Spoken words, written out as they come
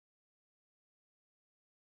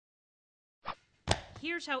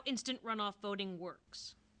Here's how instant runoff voting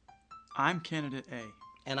works. I'm candidate A.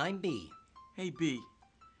 And I'm B. Hey, B.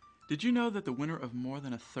 Did you know that the winner of more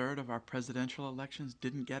than a third of our presidential elections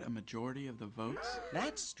didn't get a majority of the votes?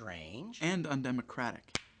 That's strange. And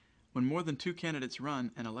undemocratic. When more than two candidates run,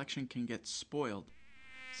 an election can get spoiled.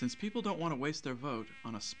 Since people don't want to waste their vote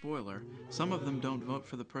on a spoiler, some of them don't vote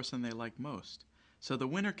for the person they like most. So the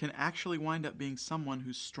winner can actually wind up being someone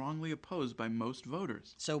who's strongly opposed by most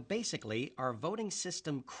voters. So basically, our voting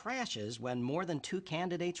system crashes when more than two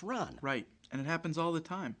candidates run. Right, and it happens all the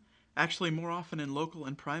time. Actually, more often in local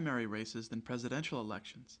and primary races than presidential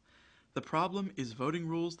elections. The problem is voting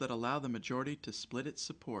rules that allow the majority to split its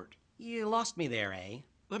support. You lost me there, eh?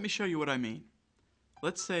 Let me show you what I mean.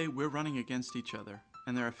 Let's say we're running against each other,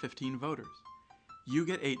 and there are 15 voters. You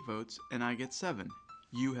get 8 votes, and I get 7.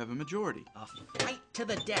 You have a majority. A fight to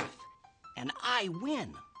the death, and I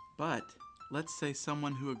win. But let's say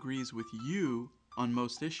someone who agrees with you on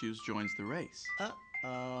most issues joins the race.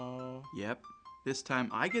 Uh-oh. Yep. This time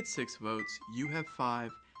I get 6 votes, you have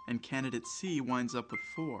 5, and candidate C winds up with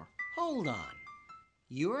 4. Hold on.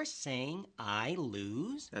 You're saying I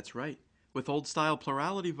lose? That's right. With old-style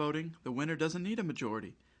plurality voting, the winner doesn't need a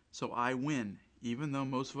majority. So I win, even though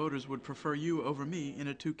most voters would prefer you over me in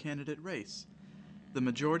a 2-candidate race. The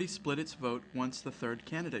majority split its vote once the third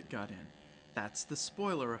candidate got in. That's the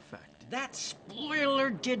spoiler effect. That spoiler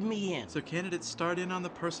did me in. So candidates start in on the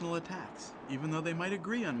personal attacks, even though they might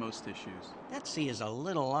agree on most issues. That C is a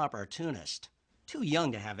little opportunist. Too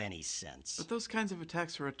young to have any sense. But those kinds of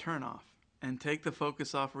attacks are a turnoff, and take the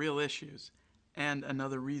focus off real issues, and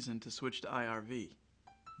another reason to switch to IRV.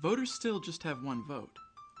 Voters still just have one vote,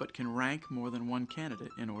 but can rank more than one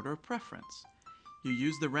candidate in order of preference. You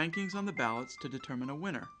use the rankings on the ballots to determine a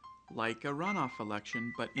winner, like a runoff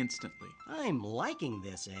election, but instantly. I'm liking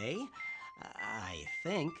this, eh? I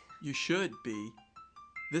think. You should be.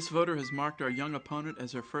 This voter has marked our young opponent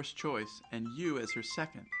as her first choice, and you as her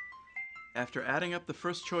second. After adding up the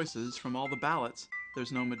first choices from all the ballots,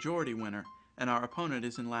 there's no majority winner, and our opponent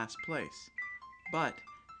is in last place. But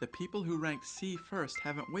the people who ranked C first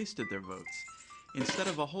haven't wasted their votes. Instead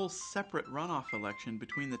of a whole separate runoff election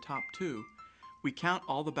between the top two, we count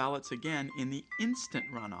all the ballots again in the instant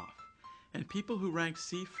runoff. And people who ranked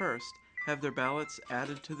C first have their ballots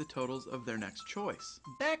added to the totals of their next choice.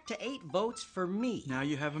 Back to 8 votes for me. Now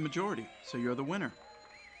you have a majority, so you're the winner.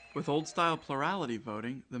 With old-style plurality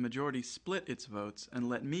voting, the majority split its votes and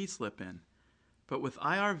let me slip in. But with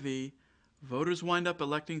IRV, voters wind up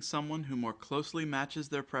electing someone who more closely matches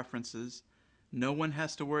their preferences, no one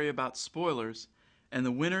has to worry about spoilers, and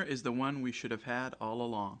the winner is the one we should have had all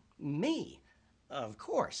along. Me? Of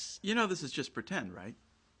course. You know this is just pretend, right?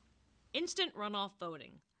 Instant runoff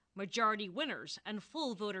voting. Majority winners and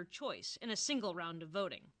full voter choice in a single round of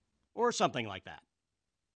voting. Or something like that.